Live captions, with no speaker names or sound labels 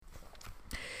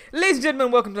Ladies and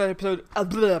gentlemen, welcome to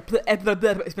another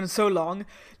episode. It's been so long.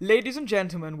 Ladies and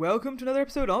gentlemen, welcome to another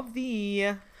episode of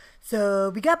the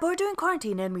So we got bored during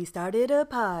quarantine and we started a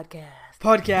podcast.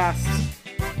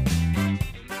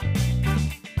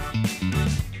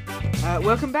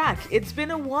 Welcome back. It's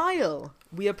been a while.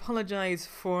 We apologize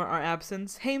for our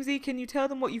absence. Hamesy, can you tell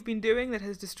them what you've been doing that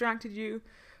has distracted you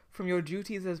from your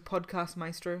duties as podcast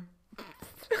maestro?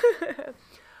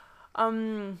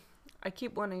 I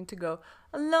keep wanting to go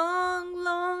a long,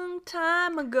 long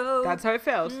time ago. That's how it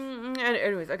felt.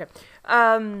 Anyways, okay.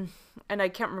 And I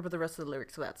can't remember the rest of the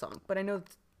lyrics of that song, but I know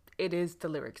it is the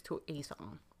lyrics to a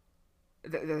song.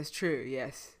 That's true,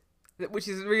 yes. Which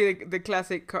is really the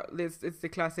classic. It's the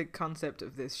classic concept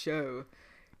of this show,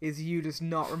 is you just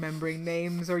not remembering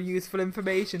names or useful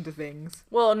information to things.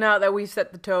 Well, now that we've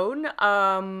set the tone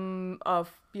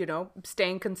of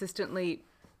staying consistently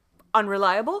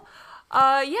unreliable.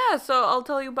 So I'll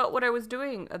tell you about what I was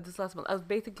doing this last month. I was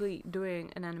basically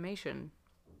doing an animation.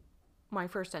 My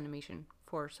first animation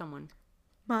for someone.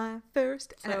 My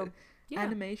first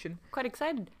animation. Quite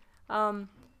excited.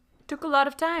 Took a lot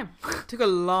of time. Took a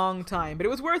long time, but it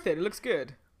was worth it. It looks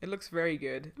good. It looks very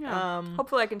good. Yeah.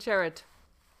 Hopefully I can share it.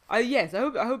 Yes, I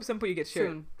hope some point you get shared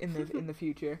soon in the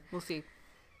future. We'll see.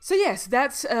 So yes,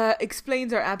 that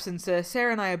explains our absence.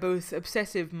 Sarah and I are both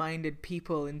obsessive-minded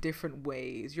people in different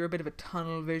ways. You're a bit of a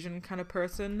tunnel vision kind of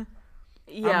person.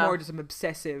 Yeah. I'm more just an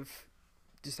obsessive,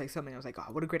 just like something I was like,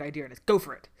 oh, what a great idea, and let's go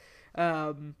for it.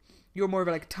 You're more of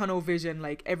a like tunnel vision,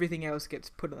 like everything else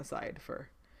gets put on the side for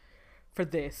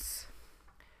this.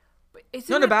 But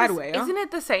not in a bad way, huh? Isn't it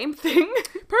the same thing?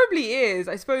 Probably is.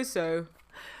 I suppose so.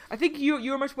 I think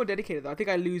you're much more dedicated though. I think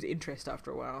I lose interest after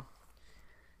a while.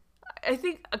 I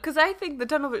think the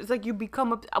tunnel is like you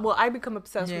become I become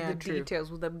obsessed with the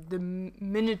details, with the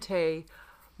minutiae.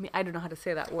 I don't know how to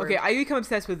say that word. Okay, I become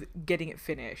obsessed with getting it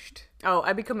finished. Oh,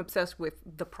 I become obsessed with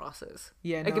the process.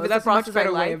 Yeah, like no, if that's a a much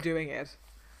better way of doing it.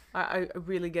 I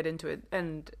really get into it,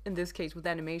 and in this case with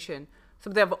animation,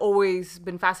 something I've always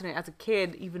been fascinated as a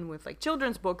kid, even with like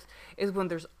children's books, is when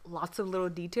there's lots of little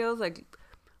details. Like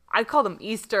I call them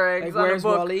Easter eggs. Like Where's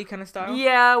Wally kind of style?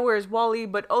 Yeah, Where's Wally?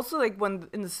 But also like when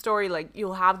in the story, like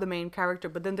you'll have the main character,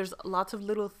 but then there's lots of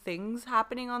little things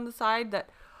happening on the side that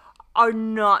are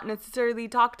not necessarily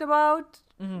talked about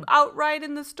outright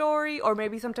in the story, or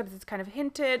maybe sometimes it's kind of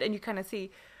hinted and you kind of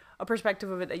see a perspective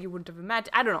of it that you wouldn't have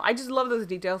imagined. I don't know. I just love those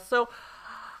details. So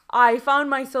I found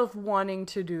myself wanting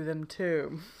to do them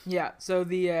too. Yeah, so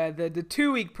the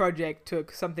 2-week project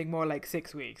took something more like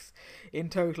 6 weeks in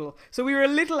total. So we were a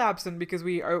little absent because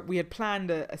we had planned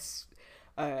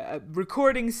a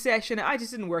recording session. I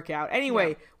just didn't work out.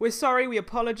 Anyway, We're sorry. We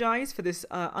apologize for this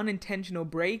unintentional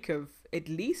break of at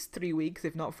least 3 weeks,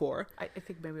 if not 4. I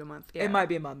think maybe a month. Yeah. It might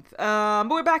be a month. But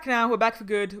we're back now. We're back for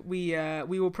good. We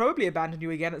will probably abandon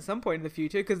you again at some point in the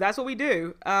future because that's what we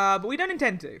do. But we don't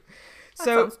intend to. That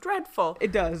sounds dreadful.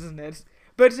 It does, doesn't it?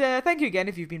 But thank you again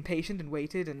if you've been patient and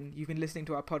waited and you've been listening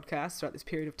to our podcast throughout this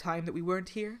period of time that we weren't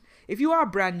here. If you are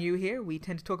brand new here, we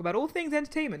tend to talk about all things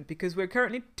entertainment because we're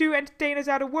currently 2 entertainers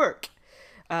out of work.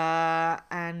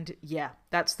 And yeah,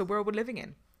 that's the world we're living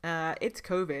in. It's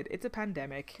COVID. It's a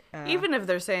pandemic. Even if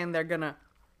they're saying they're going to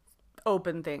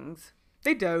open things.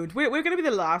 They don't. We're going to be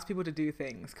the last people to do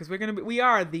things because we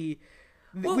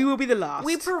will be the last.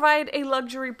 We provide a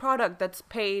luxury product that's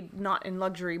paid not in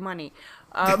luxury money.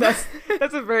 That's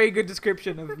a very good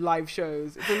description of live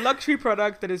shows. It's a luxury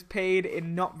product that is paid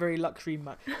in not very luxury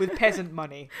money, with peasant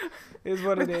money, is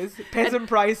what it is. Peasant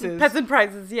prices. Peasant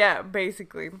prices, yeah,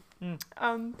 basically.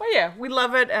 But yeah, we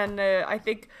love it, and I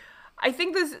think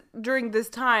during this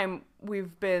time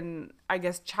we've been, I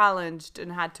guess, challenged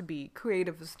and had to be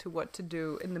creative as to what to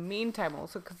do in the meantime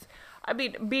also, because I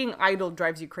mean, being idle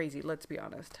drives you crazy, let's be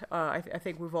honest. I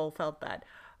think we've all felt that.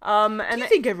 And do you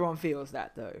think everyone feels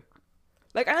that, though?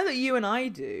 Like, I know that you and I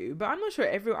do, but I'm not sure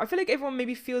everyone... I feel like everyone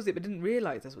maybe feels it, but didn't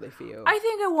realise that's what they feel. I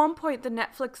think at one point the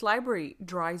Netflix library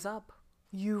dries up.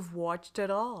 You've watched it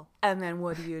all. And then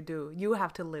what do? You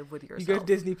have to live with yourself. You go to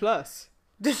Disney Plus.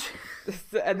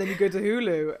 And then you go to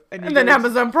Hulu. And then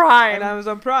Amazon Prime. And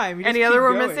Amazon Prime. Any other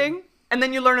we're missing? And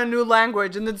then you learn a new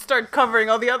language and then start covering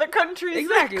all the other countries.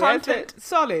 Exactly. Content.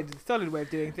 Solid way of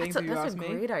doing things, if you ask me.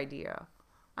 That's a great idea.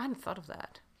 I hadn't thought of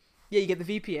that. Yeah, you get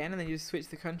the VPN and then you just switch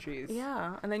the countries.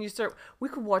 Yeah, and then we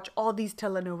could watch all these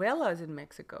telenovelas in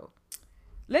Mexico.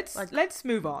 Let's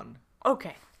move on.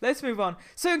 Okay. Let's move on.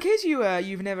 So, in case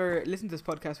you've never listened to this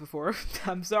podcast before,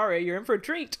 I'm sorry, you're in for a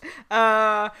treat.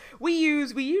 We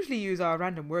usually use our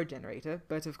random word generator,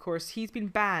 but of course he's been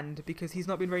banned because he's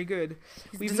not been very good.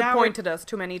 He's disappointed us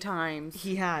too many times.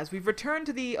 He has. We've returned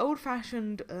to the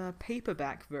old-fashioned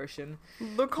paperback version.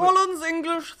 The Collins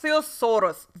English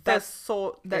Thesaurus.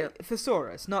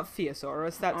 Thesaurus, not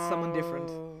Theosaurus. That's someone different.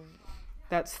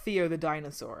 That's Theo the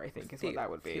dinosaur, I think, is what that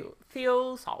would be.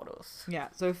 Theosaurus. Yeah,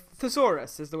 so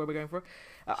Thesaurus is the word we're going for.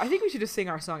 I think we should just sing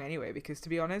our song anyway, because to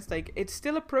be honest, like, it's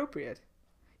still appropriate.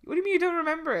 What do you mean you don't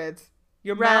remember it?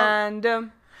 Your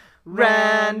Random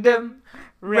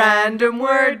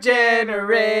word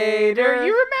generator.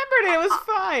 You remembered it. It was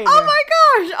fine. Oh my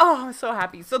gosh. Oh, I'm so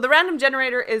happy. So the random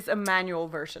generator is a manual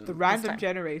version. The random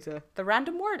generator. The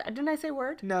random word. Didn't I say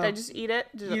word? No. Did I just eat it?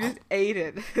 You just ate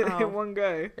it in one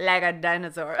go. Like a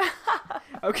dinosaur.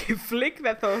 Okay, flick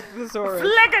that thesaurus.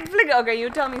 Flick it. Okay, you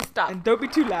tell me stop. And don't be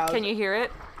too loud. Can you hear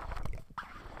it?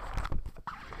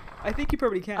 I think you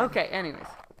probably can. Okay, anyways.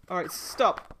 All right,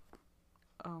 stop.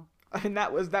 Oh. I mean,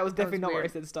 that was definitely not where I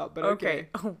said stop, but okay.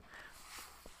 Oh.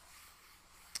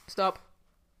 Stop.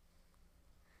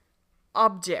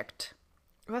 Object.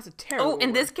 Well, that's a terrible in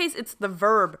word. this case, it's the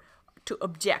verb to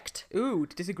object. Ooh,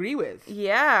 to disagree with.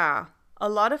 Yeah. A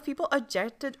lot of people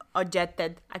objected, I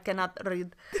cannot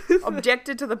read,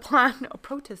 objected to the plan, or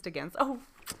protest against. Oh,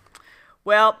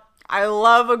 well, I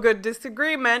love a good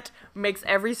disagreement. Makes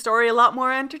every story a lot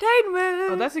more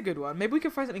entertainment. Oh, that's a good one. Maybe we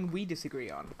can find something we disagree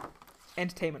on,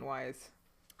 entertainment-wise.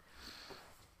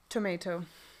 Tomato.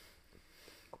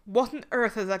 What on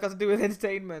earth has that got to do with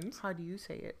entertainment? How do you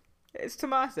say it? It's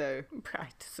tomato. I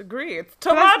disagree. It's But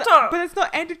tomato. but it's not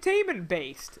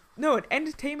entertainment-based. No, an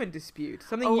entertainment dispute.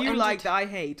 Something you like that I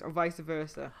hate, or vice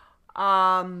versa.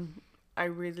 I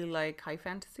really like high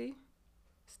fantasy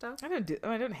stuff. I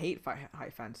don't hate high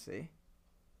fantasy.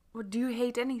 Well, do you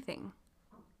hate anything?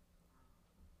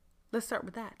 Let's start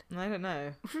with that. I don't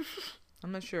know.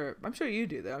 I'm not sure. I'm sure you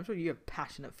do, though. I'm sure you have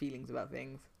passionate feelings about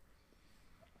things.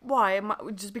 Why?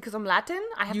 Just because I'm Latin?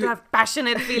 I have to have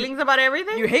passionate feelings about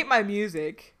everything? You hate my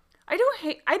music. I don't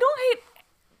hate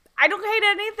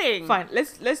anything. Fine.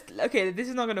 Let's okay, this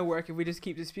is not going to work if we just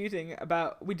keep we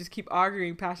just keep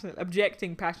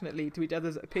objecting passionately to each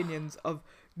other's opinions of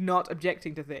not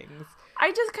objecting to things.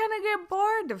 I just kind of get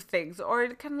bored of things, or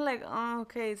kind of like, oh,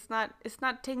 okay, it's not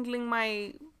tingling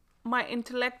my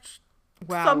intellect.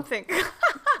 Wow. Something.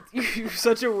 You're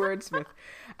such a wordsmith.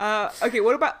 Okay,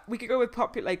 what about, we could go with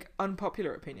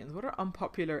unpopular opinions. What are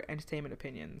unpopular entertainment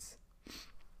opinions?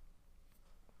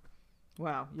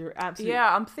 Wow, you're absolutely...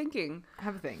 Yeah, I'm thinking.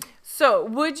 Have a think. So,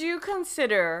 would you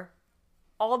consider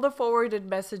all the forwarded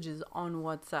messages on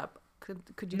WhatsApp, could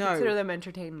you consider them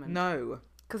entertainment? No.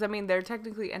 Because, I mean, they're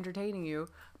technically entertaining you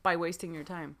by wasting your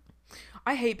time.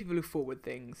 I hate people who forward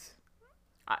things.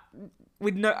 I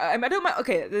don't mind.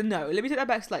 Okay, no. Let me take that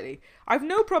back slightly. I've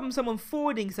no problem someone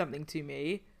forwarding something to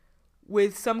me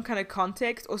with some kind of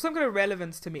context or some kind of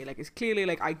relevance to me. Like, it's clearly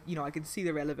like I can see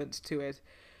the relevance to it.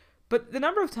 But the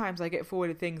number of times I get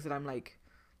forwarded things that I'm like,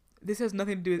 this has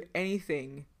nothing to do with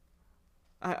anything.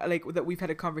 Like that we've had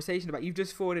a conversation about. You've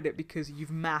just forwarded it because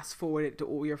you've mass forwarded it to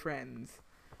all your friends.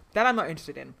 That I'm not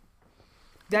interested in.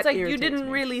 It's like you didn't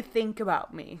really think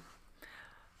about me.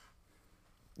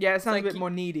 Yeah, it sounds a bit more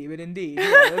needy, but indeed,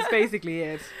 yeah, that's basically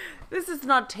it. This is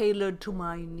not tailored to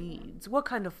my needs. What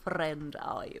kind of friend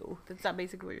are you? Is that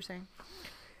basically what you're saying?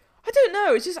 I don't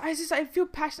know. It's just I feel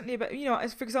passionately about,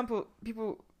 as for example,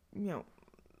 people, I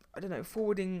don't know,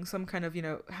 forwarding some kind of,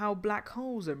 how black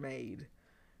holes are made.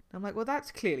 And I'm like, well,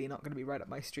 that's clearly not going to be right up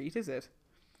my street, is it?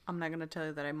 I'm not going to tell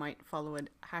you that I might follow a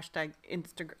hashtag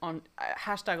on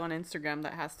Instagram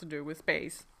that has to do with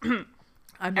space. I'm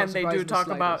not surprised in the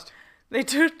slightest. They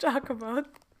do talk about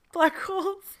black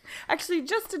holes. Actually,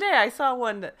 just today I saw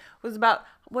one that was about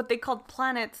what they called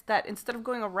planets that instead of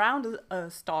going around a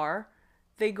star,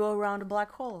 they go around a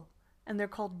black hole. And they're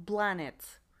called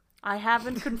planets. I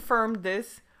haven't confirmed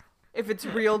this, if it's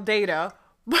real data.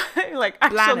 But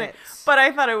but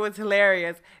I thought it was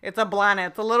hilarious. It's a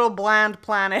planet. It's a little bland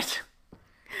planet.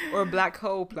 Or a black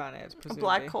hole planet, presumably. A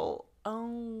black hole.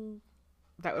 Oh.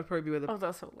 That would probably be where Oh,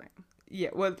 that's so lame.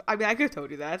 Yeah, well, I mean, I could have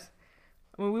told you that.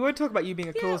 I mean, we won't talk about you being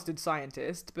a closeted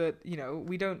scientist, but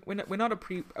we're not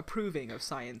approving of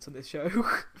science on this show.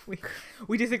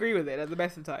 we disagree with it at the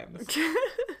best of times.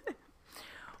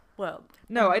 Well,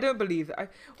 no, I don't believe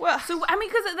that. So I mean,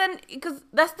 because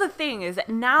that's the thing is that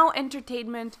now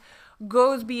entertainment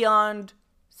goes beyond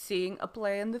seeing a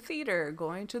play in the theater,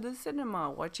 going to the cinema,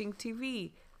 watching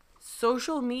TV.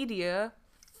 Social media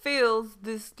fills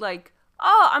this like,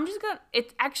 oh, I'm just gonna.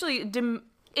 It actually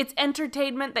It's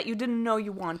entertainment that you didn't know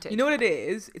you wanted. You know what it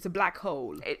is? It's a black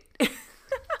hole. It,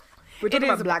 We're talking It is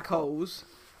about a black black hole. holes.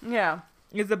 yeah.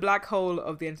 It's the black hole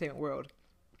of the entertainment world.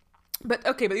 But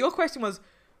okay, but your question was,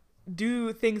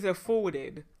 do things that are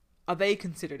forwarded, are they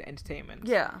considered entertainment?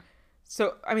 Yeah.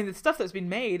 So, I mean, the stuff that's been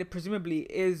made presumably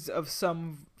is of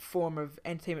some form of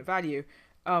entertainment value.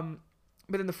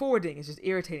 But then the forwarding is just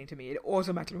irritating to me. It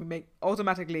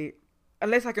automatically,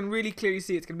 unless I can really clearly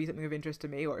see it's going to be something of interest to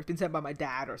me, or it's been sent by my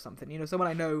dad or something, you know, someone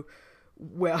I know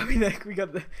well. I mean, like, we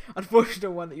got the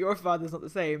unfortunate one that your father's not the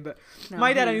same, but No,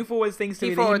 my dad only forwards things to he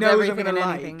me that he forwards knows I'm everything going to and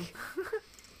like. anything.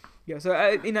 Yeah, so,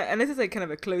 you know, unless it's like kind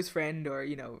of a close friend or,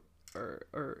 you know,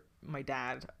 or my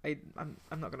dad, I'm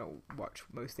not going to watch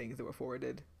most things that were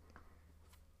forwarded.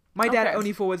 My dad Okay.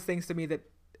 only forwards things to me that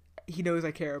he knows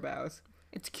I care about.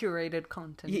 It's curated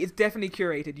content. It's definitely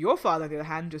curated. Your father, on the other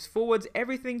hand, just forwards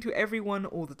everything to everyone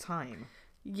all the time.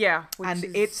 Yeah. And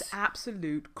it's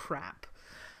absolute crap.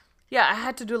 Yeah, I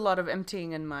had to do a lot of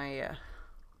emptying in my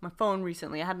my phone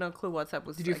recently. I had no clue WhatsApp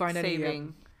was Did you like, find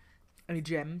saving. any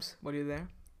gems while you were there?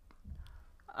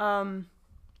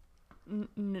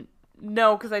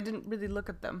 No, because I didn't really look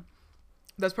at them.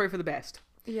 That's probably for the best.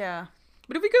 Yeah.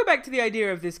 But if we go back to the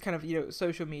idea of this kind of, you know,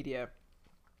 social media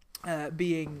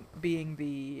being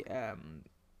the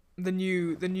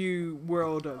new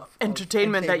world of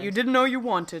Entertainment that you entertainment. didn't know you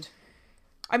wanted.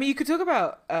 I mean, you could talk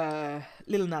about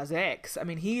Lil Nas X. I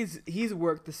mean, he's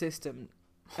worked the system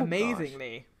Oh,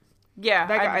 amazingly. Yeah,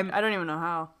 That guy, I don't even know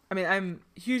how. I mean, I'm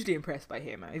hugely impressed by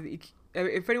him.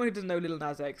 If anyone who doesn't know Lil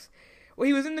Nas X, well,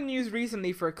 he was in the news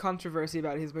recently for a controversy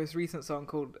about his most recent song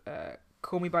called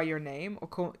 "Call Me by Your Name," or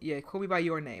Call Me by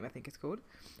Your Name, I think it's called,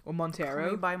 or Montero.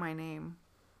 Call me by my name,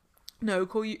 No,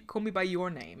 Call Me by Your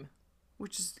Name.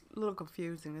 which is a little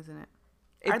confusing, isn't it?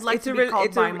 It's, I'd like it's to a be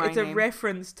called by my it's a name.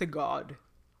 reference to God.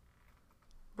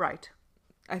 Right.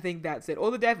 I think that's it,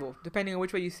 or the devil, depending on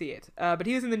which way you see it. But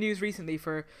he was in the news recently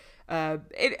for,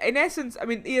 in essence, I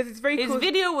mean, it's very His close.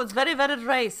 video was very, very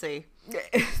racy.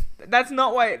 That's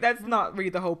not why. That's not really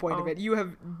the whole point of Oh. it. You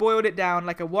have boiled it down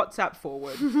like a WhatsApp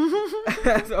forward.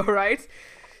 That's all right.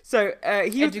 So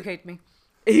Educate me.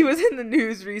 he was in the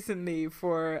news recently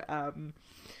for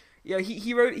yeah,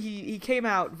 he came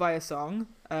out via song,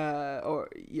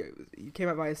 he came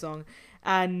out via song,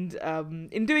 and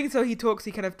in doing so he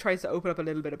kind of tries to open up a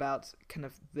little bit about kind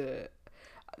of the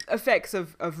effects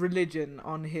of religion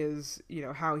on his, you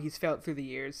know, how he's felt through the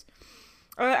years.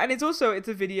 And it's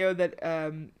a video that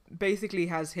basically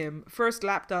has him first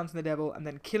lap dancing the devil and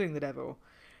then killing the devil.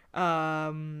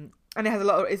 And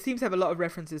it seems to have a lot of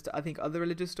references to, I think, other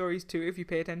religious stories too, if you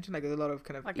pay attention. Like, there's a lot of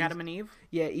kind of Like Adam and Eve.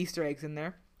 yeah, Easter eggs in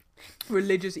there.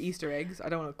 Religious Easter eggs. I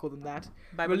don't want to call them that.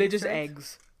 Bible Religious Easter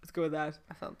eggs. Let's go with that.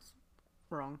 That sounds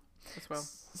wrong as well.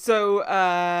 So,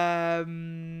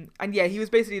 and yeah, he was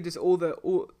basically just all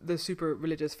the super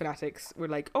religious fanatics were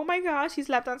like, oh my gosh, he's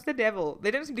lap danced the devil.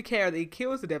 They didn't seem to care that he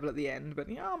kills the devil at the end, but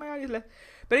oh my god, he's left.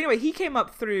 But anyway, he came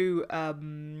up through,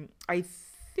 I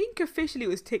think officially it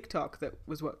was TikTok that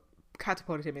was what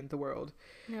catapulted him into the world.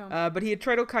 Yeah. But he had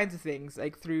tried all kinds of things,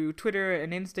 like through Twitter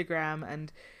and Instagram,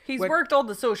 and He's when- worked all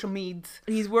the social meds.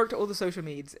 he's worked all the social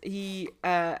medias. He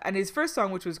and his first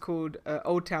song, which was called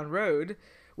Old Town Road,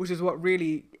 which is what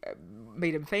really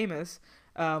made him famous,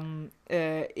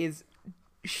 is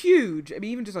huge. I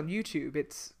mean, even just on YouTube,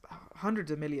 it's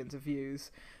hundreds of millions of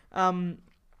views.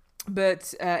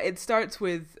 But it starts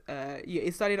with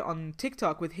it started on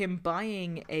TikTok with him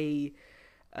buying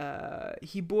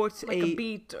he bought Like a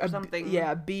beat or something.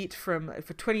 a beat for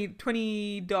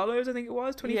 $20 I think it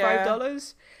was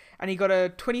 $25, and he got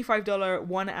a $25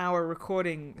 1 hour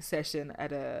recording session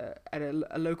at a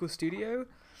local studio,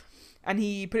 and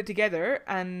he put it together,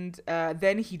 and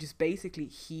then he just basically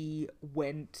he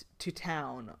went to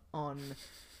town on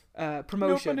promotion.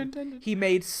 No pun intended. He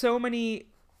made so many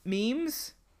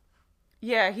memes.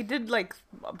 Yeah, he did like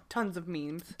tons of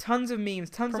memes Tons of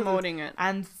promoting it.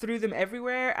 and threw them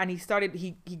everywhere, and he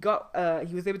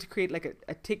was able to create like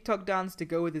a TikTok dance to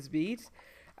go with his beat,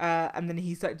 and then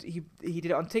he did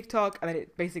it on TikTok, and then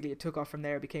it took off from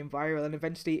there. It became viral, and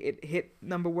eventually it hit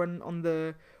 #1 on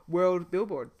the world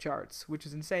Billboard charts, which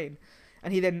is insane.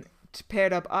 And he then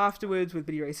paired up afterwards with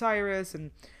Billy Ray Cyrus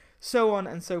and so on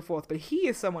and so forth. But he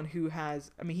is someone who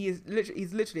he's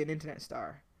literally an internet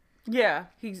star. Yeah,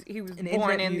 he was An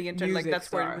born internet in the internet. Like music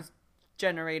that's where star. it was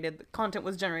generated. The content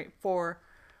was generated for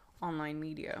online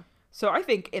media. So I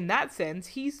think in that sense,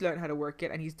 he's learned how to work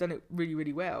it, and he's done it really,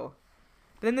 really well.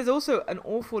 But then there's also an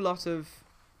awful lot of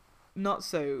not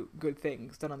so good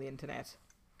things done on the internet.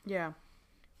 Yeah.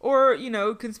 Or, you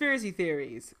know, conspiracy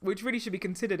theories, which really should be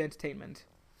considered entertainment.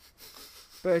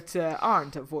 but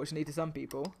aren't, unfortunately, to some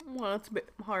people. Well, it's a bit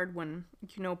hard when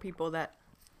you know people that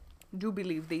do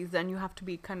believe these. Then you have to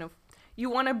be you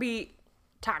want to be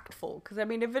tactful. Because, I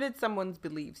mean, if it is someone's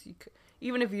beliefs,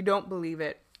 even if you don't believe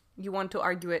it, you want to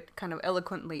argue it kind of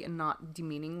eloquently and not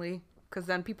demeaningly. Because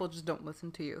then people just don't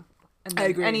listen to you. And I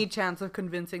then agree. any chance of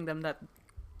convincing them that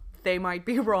they might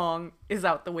be wrong is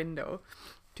out the window.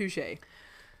 Touche.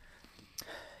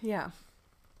 Yeah.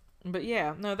 But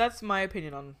yeah, no, that's my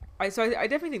opinion on... I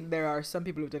definitely think there are some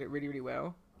people who've done it really, really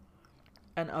well.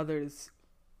 And others,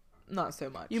 not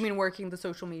so much. You mean working the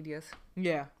social medias?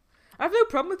 Yeah. I have no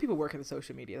problem with people working the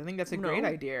social media. I think that's a great No.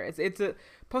 idea. It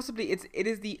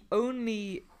is the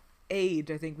only age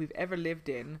I think we've ever lived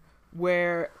in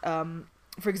where,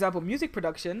 for example, music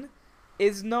production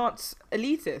is not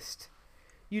elitist.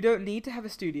 You don't need to have a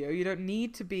studio. You don't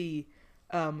need to be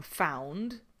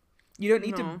found. You don't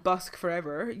need to No. busk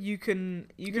forever. You don't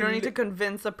need to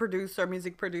convince a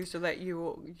music producer that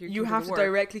you have to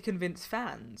directly convince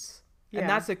fans. Yeah. And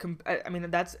that's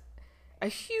that's a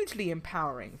hugely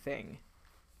empowering thing.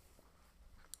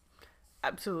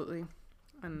 Absolutely.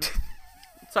 And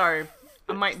sorry,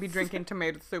 I might be drinking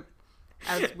tomato soup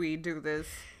as we do this.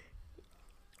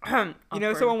 You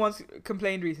know, someone once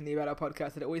complained recently about our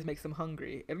podcast that it always makes them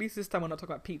hungry. At least this time we're not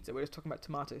talking about pizza, we're just talking about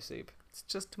tomato soup. It's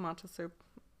just tomato soup.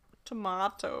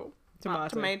 Tomato.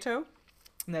 Tomato.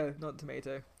 No, not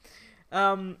tomato.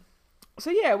 So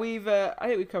yeah, I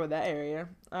think we've covered that area.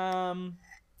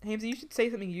 Hamza, you should say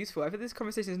something useful. I think this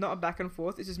conversation is not a back and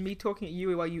forth, it's just me talking at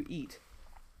you while you eat.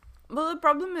 Well, the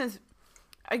problem is,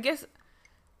 I guess,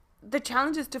 the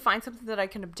challenge is to find something that I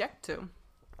can object to.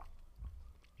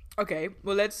 Okay,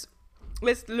 well let's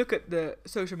look at the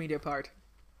social media part.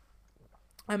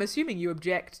 I'm assuming you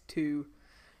object to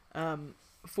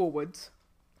forwards.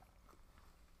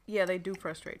 Yeah, they do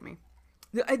frustrate me.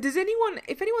 Does anyone,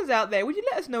 if anyone's out there, would you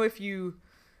let us know if you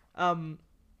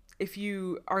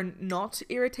are not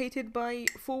irritated by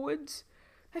forwards?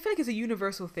 I feel like it's a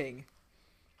universal thing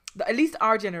that at least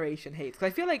our generation hates.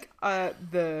 Because I feel like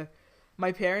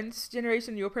my parents'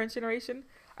 generation, your parents' generation,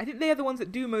 I think they are the ones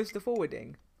that do most of the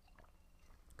forwarding.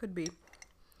 Could be.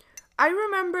 I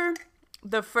remember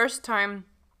the first time.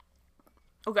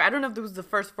 Okay, I don't know if it was the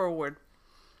first forward,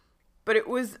 but it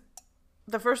was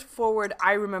the first forward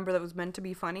I remember that was meant to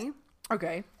be funny.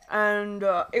 Okay. And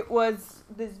it was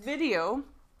this video,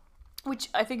 which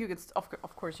I think you could,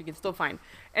 of course, you can still find.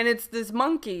 And it's this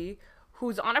monkey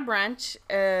who's on a branch,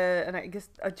 and I guess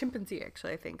a chimpanzee,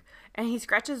 actually, I think. And he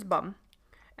scratches his bum,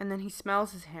 and then he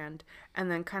smells his hand,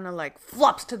 and then kind of like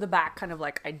flops to the back, kind of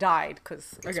like, I died,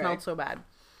 because it smelled so bad.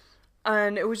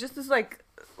 And it was just this like,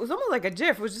 it was almost like a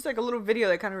GIF. It was just like a little video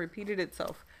that kind of repeated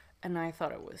itself. And I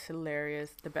thought it was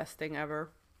hilarious, the best thing ever.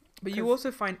 But you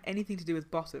also find anything to do with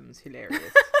bottoms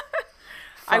hilarious.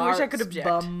 I wish I Farts, could object.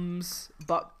 Bums,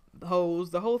 butt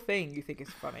holes, the whole thing you think is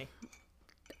funny.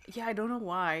 Yeah, I don't know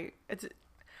why.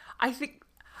 I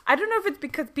don't know if it's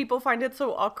because people find it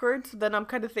so awkward, so then I'm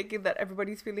kind of thinking that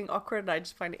everybody's feeling awkward and I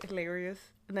just find it hilarious.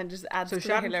 And then just adds to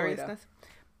the hilariousness.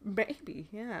 Maybe,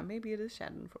 yeah, maybe it is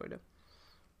Schadenfreude.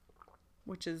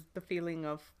 Which is the feeling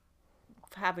of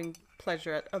having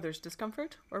pleasure at others'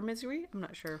 discomfort or misery. I'm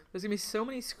not sure. There's going to be so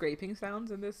many scraping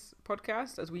sounds in this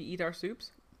podcast as we eat our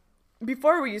soups.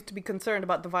 Before we used to be concerned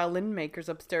about the violin makers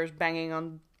upstairs banging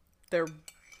on their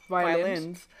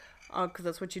violins. Because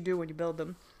that's what you do when you build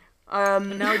them.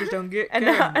 And now we just don't get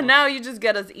and now you just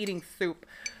get us eating soup.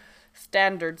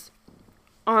 Standards.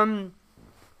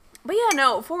 But yeah,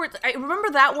 no, forwards. I remember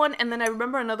that one, and then I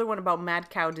remember another one about mad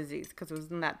cow disease, because it was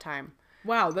in that time.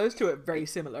 Wow, those two are very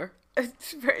similar.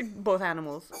 It's both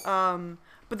animals.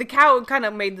 But the cow kind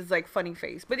of made this like funny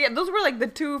face. But yeah, those were like the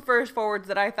two first forwards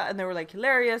that I thought, and they were like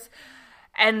hilarious.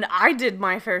 And I did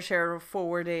my fair share of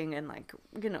forwarding, and like,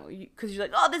 you know, because you're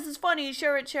like, oh, this is funny,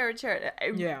 share it.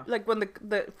 Yeah. Like when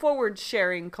the forward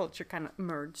sharing culture kind of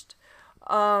emerged.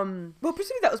 Well,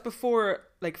 presumably that was before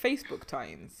like Facebook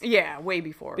times. Yeah, way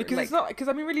before. Because like, it's not, because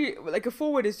I mean, really, like a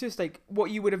forward is just like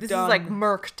what you would have done. This is like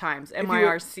Merc times,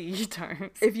 MIRC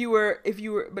times. If you were,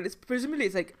 but it's presumably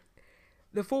it's like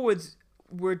the forwards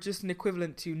were just an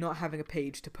equivalent to not having a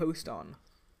page to post on.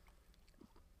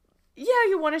 Yeah,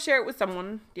 you want to share it with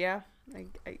someone. Yeah,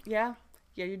 yeah,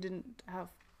 you didn't have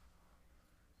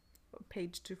a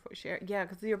page to share. Yeah,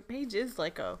 because your page is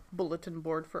like a bulletin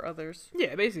board for others.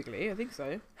 Yeah, basically, I think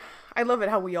so. I love it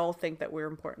how we all think that we're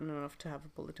important enough to have a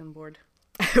bulletin board.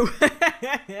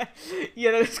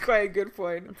 Yeah, that's quite a good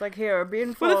point. It's like, here, be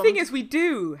informed. Well, the thing is, we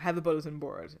do have a bulletin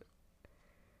board.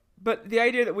 But the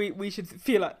idea that we should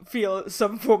feel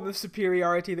some form of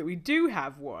superiority that we do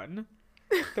have one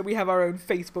that we have our own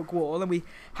Facebook wall and we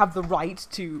have the right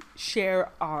to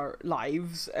share our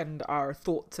lives and our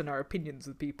thoughts and our opinions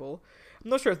with people. I'm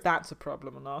not sure if that's a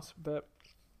problem or not, but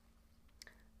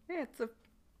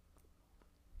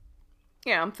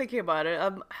Yeah, I'm thinking about it.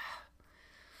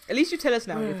 at least you tell us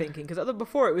now what you're thinking, because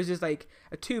before it was just like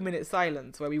a 2-minute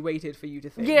silence where we waited for you to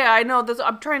think. Yeah, I know.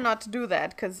 I'm trying not to do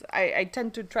that because I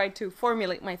tend to try to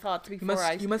formulate my thoughts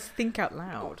before You must think out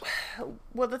loud.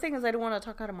 Well, the thing is, I don't want to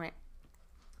talk out of my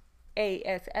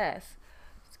ass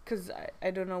because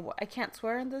I don't know. I can't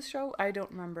swear in this show. I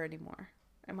don't remember anymore.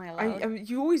 Am I allowed? I mean,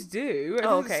 you always do. It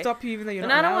doesn't stop you even though you're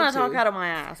not allowed to. I don't want to talk out of my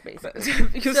ass,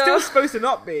 basically. You're still supposed to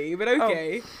not be, but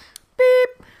okay.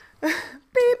 Beep.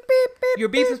 Beep, beep, beep. Your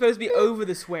beeps are supposed to be over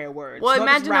the swear words. Well, not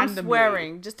imagine just I'm randomly.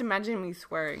 swearing. Just imagine me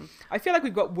swearing. I feel like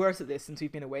we've got worse at this since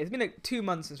we've been away. It's been like 2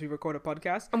 months since we recorded a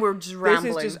podcast. And we're just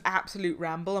rambling. This is just absolute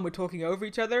ramble and we're talking over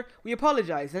each other. We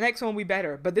apologize. The next one will be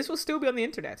better. But this will still be on the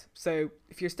internet. So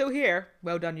if you're still here,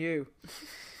 well done you.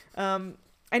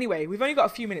 Anyway, we've only got a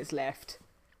few minutes left.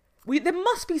 There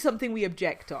must be something we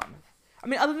object on. I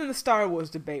mean, other than the Star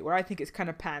Wars debate where I think it's kind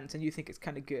of pants and you think it's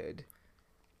kind of good.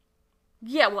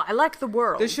 Yeah, well, I like the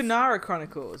world. The Shannara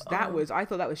Chronicles. I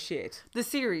thought that was shit. The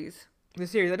series. The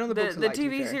series. I know the books are The like, to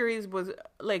be TV fair. series was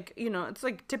like, it's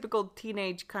like typical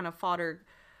teenage kind of fodder.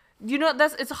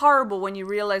 It's horrible when you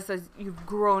realize that you've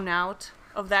grown out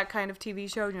of that kind of TV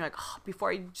show and you're like,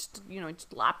 before you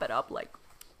just lap it up like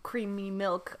creamy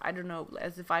milk. I don't know,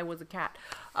 as if I was a cat.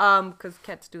 Because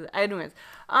cats do that. Anyways.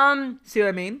 See what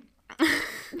I mean?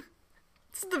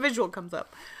 The visual comes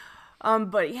up.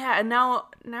 But yeah, and now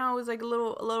I was like a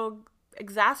little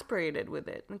exasperated with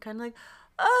it and kind of like,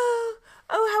 oh,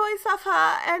 how I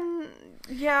suffer, and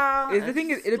yeah. The thing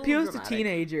is, it appeals to dramatic.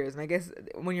 teenagers, and I guess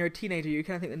when you're a teenager, you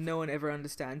kind of think that no one ever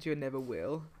understands you and never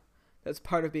will. That's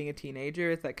part of being a teenager.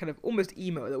 It's that kind of almost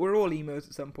emo, that we're all emos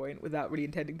at some point without really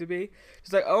intending to be.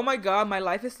 Just like, oh my god, my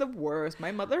life is the worst.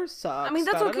 My mother sucks. I mean,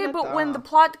 that's okay, but when the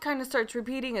plot kind of starts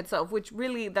repeating itself, which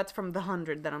really, that's from The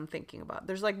 100 that I'm thinking about.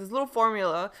 There's like this little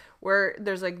formula where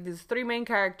there's like these 3 main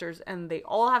characters and they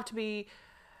all have to be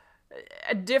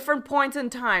at different points in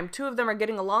time. 2 of them are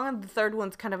getting along and the third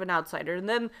one's kind of an outsider. And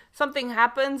then something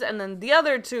happens and then the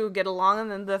other 2 get along and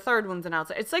then the third one's an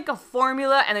outsider. It's like a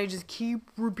formula and they just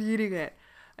keep repeating it.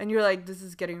 And you're like, this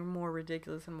is getting more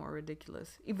ridiculous and more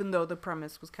ridiculous. Even though the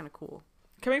premise was kind of cool.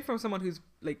 Coming from someone who's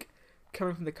like,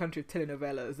 coming from the country of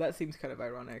telenovelas, that seems kind of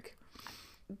ironic.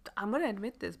 I'm going to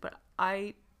admit this, but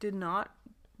I did not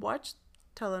watch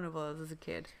telenovelas as a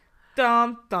kid.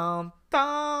 Dun, dun, dun.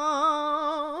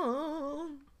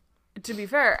 To be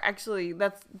fair, actually,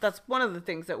 that's one of the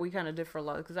things that we kind of differ a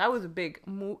lot, because I was a big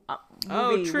movie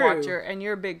watcher, and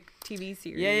you're a big TV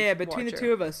series. Yeah. Between watcher. the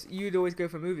 2 of us, you'd always go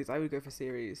for movies. I would go for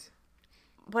series.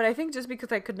 But I think just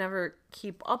because I could never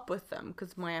keep up with them,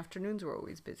 because my afternoons were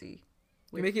always busy.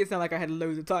 You're making it sound like I had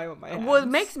loads of time on my hands. Well, it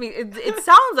makes me. It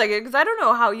sounds like it, because I don't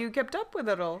know how you kept up with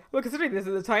it all. Well, considering this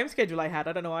is the time schedule I had,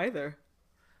 I don't know either.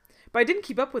 But I didn't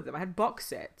keep up with them. I had box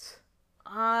sets.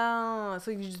 Oh, so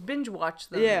you just binge watch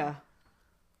them. Yeah.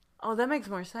 Oh, that makes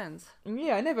more sense.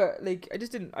 Yeah, I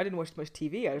didn't watch much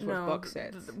TV. I just watched box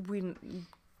sets. We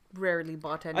rarely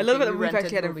bought anything. I love that We we've actually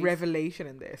rented had a movies. revelation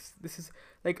in this. This is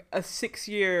like a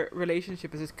 6-year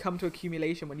relationship has just come to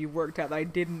accumulation when you worked out that I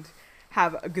didn't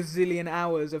have a gazillion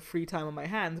hours of free time on my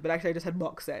hands, but actually I just had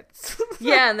box sets.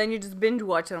 Yeah, and then you just binge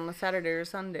watch it on a Saturday or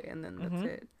Sunday, and then that's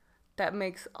it. That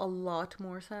makes a lot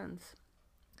more sense.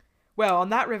 Well, on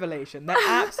that revelation, that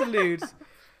absolute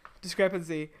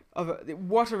discrepancy of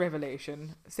what a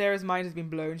revelation. Sarah's mind has been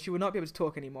blown. She will not be able to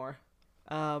talk anymore.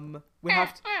 We'll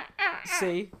have to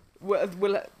see.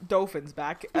 We'll dolphins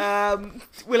back.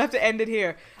 We'll have to end it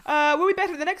here. We'll be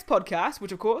better in the next podcast,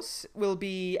 which of course will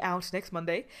be out next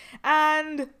Monday.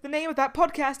 And the name of that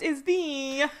podcast is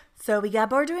the So we got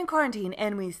bored during quarantine,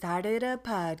 and we started a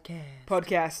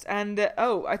podcast. And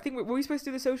I think were we supposed to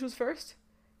do the socials first?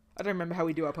 I don't remember how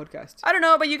we do our podcast. I don't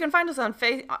know, but you can find us on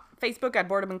Facebook at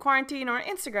Boredom in Quarantine, or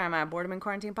Instagram at Boredom in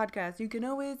Quarantine Podcast. You can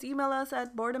always email us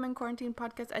at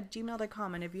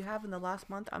boredominquarantinepodcast@gmail.com. And if you have in the last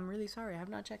month, I'm really sorry. I have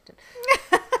not checked it.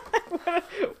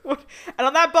 And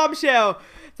on that bombshell,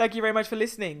 thank you very much for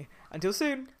listening. Until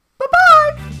soon.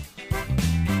 Bye-bye!